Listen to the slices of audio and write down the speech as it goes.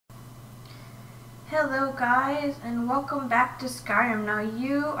Hello guys, and welcome back to Skyrim. Now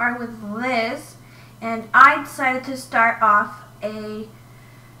you are with Liz, and I decided to start off a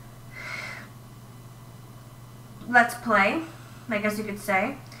let's play, I guess you could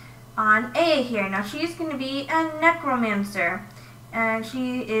say, on A here. Now she's going to be a necromancer, and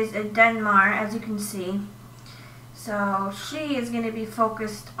she is a Denmar, as you can see. So she is going to be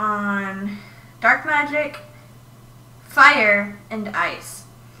focused on dark magic, fire, and ice.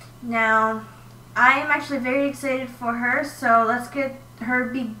 Now I am actually very excited for her, so let's get her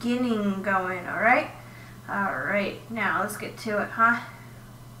beginning going, alright? Alright, now let's get to it, huh?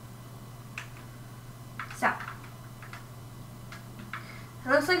 So, it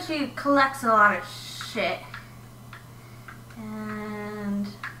looks like she collects a lot of shit. And,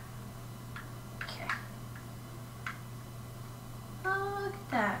 okay. Oh, look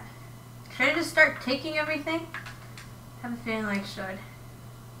at that. Should I just start taking everything? I have a feeling like I should.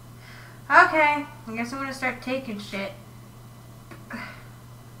 Okay, I guess I'm gonna start taking shit.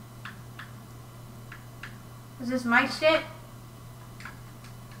 Is this my shit? I'm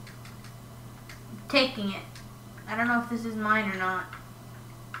taking it. I don't know if this is mine or not.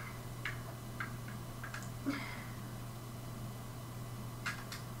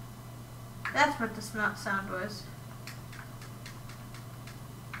 That's what the snot sound was.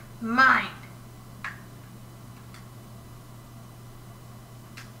 Mine.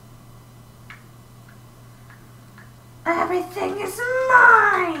 Everything is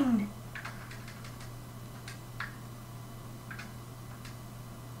mine!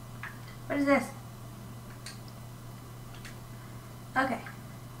 What is this? Okay.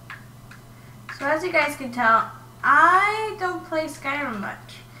 So as you guys can tell, I don't play Skyrim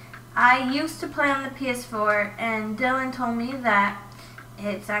much. I used to play on the PS4, and Dylan told me that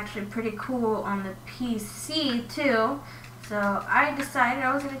it's actually pretty cool on the PC too, so I decided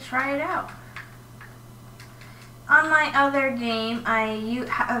I was going to try it out. On my other game, I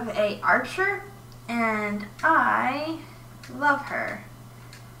have a archer, and I love her.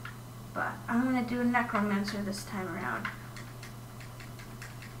 But I'm going to do a necromancer this time around.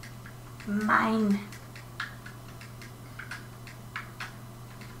 Mine.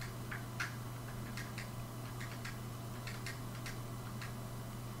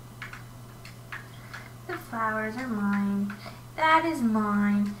 The flowers are mine. That is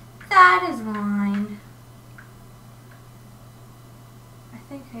mine. That is mine. I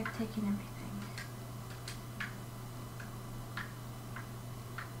think I've taken everything.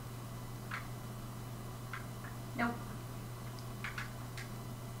 Nope.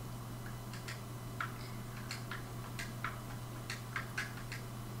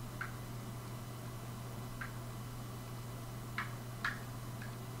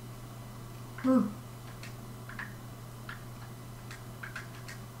 Ooh.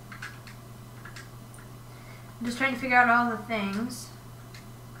 I'm just trying to figure out all the things.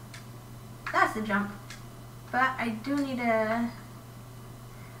 That's the jump. But I do need a...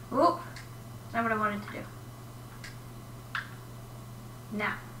 Oop! Is that what I wanted to do?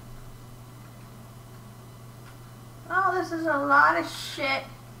 Now. Oh, this is a lot of shit.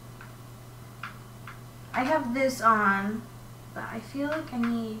 I have this on, but I feel like I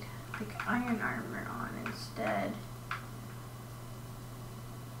need like iron armor on instead.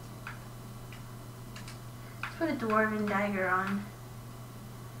 Let's put a dwarven dagger on.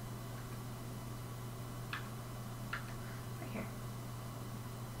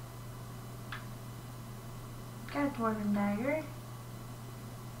 Got a dwarven dagger.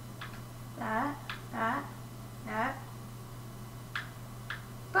 That.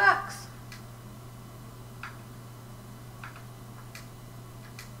 Books!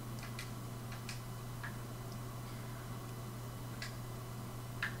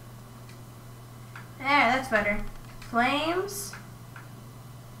 There, that's better. Flames.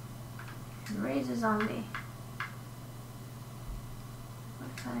 And raise a zombie. What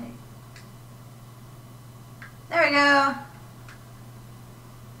if I... There we go.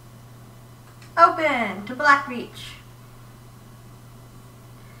 Open to Blackreach.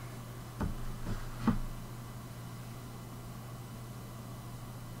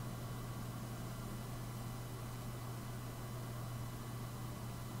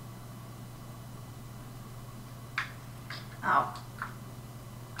 Oh.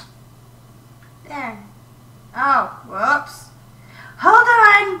 There. Oh, whoops. Hold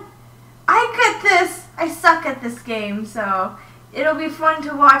on! I got this! I suck at this game, so it'll be fun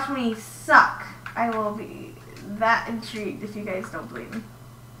to watch me suck. I will be that intrigued if you guys don't believe me.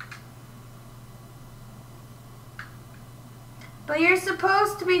 But you're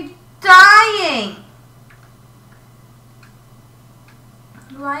supposed to be dying!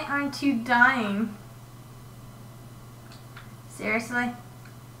 Why aren't you dying? Seriously?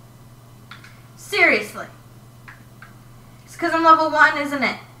 Seriously? It's because I'm level 1, isn't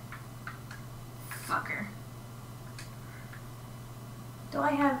it? Fucker. Do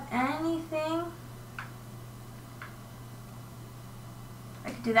I have anything? I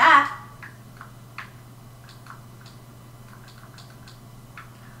could do that.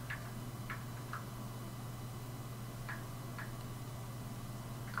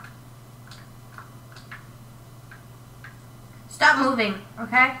 Stop moving,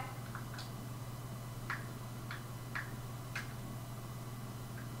 okay?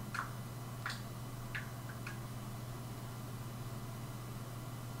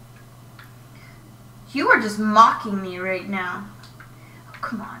 You are just mocking me right now. Oh,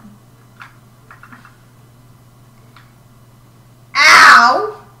 come on.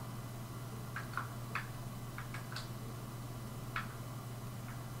 Ow!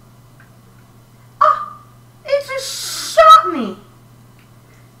 Oh, it just shot me.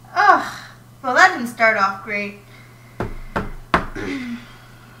 Ugh. Well, that didn't start off great.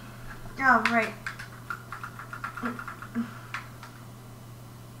 Oh, right.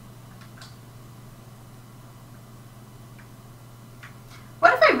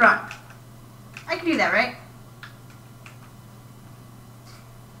 What if I run? I can do that, right?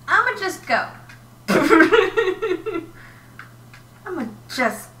 I'ma just go. I'ma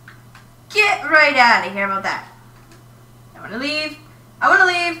just get right out of here. How about that? I wanna leave. I wanna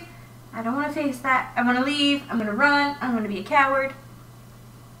leave. I don't wanna face that. I wanna leave. I'm gonna run. I'm gonna be a coward.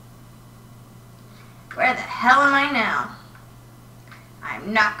 Where the hell am I now?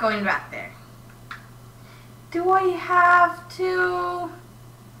 I'm not going back there. Do I have to?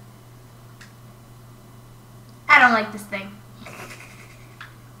 I don't like this thing.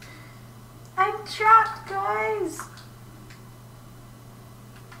 I'm trapped, guys.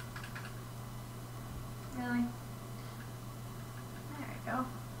 Really? There we go.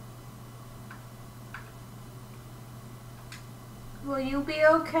 Will you be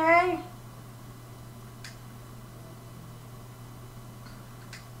okay?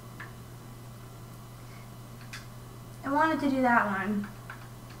 I wanted to do that one.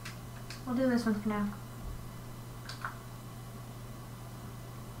 We'll do this one for now.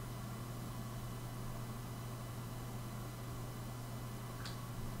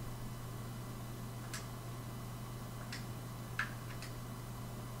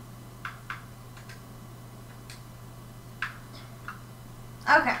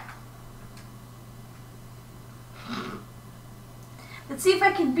 Okay. Let's see if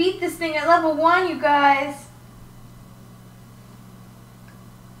I can beat this thing at level 1, you guys.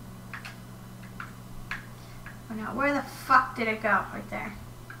 Oh no, where the fuck did it go? Right there.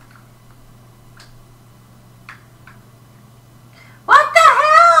 What the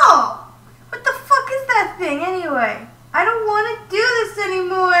hell? What the fuck is that thing anyway? I don't want to do this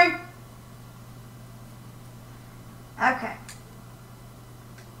anymore. Okay.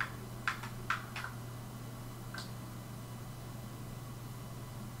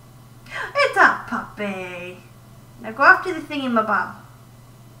 It's a puppy. Now go after the thingy-ma-bob.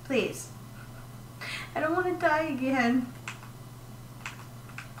 Please. I don't want to die again.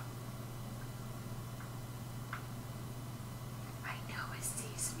 I know it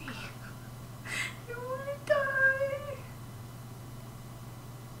sees me. I don't want to die.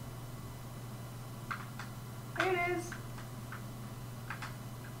 There it is.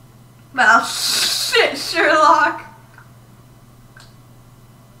 Well, shit, Sherlock.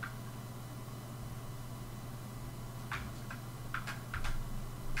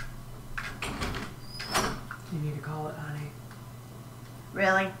 You need to call it, honey.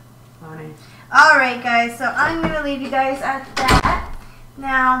 Really? Honey. Alright, guys, so I'm going to leave you guys at that.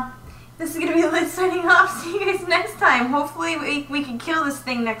 Now, this is going to be Liz signing off. See you guys next time. Hopefully we can kill this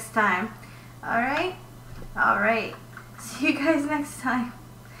thing next time. Alright? Alright. See you guys next time.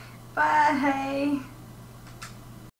 Bye.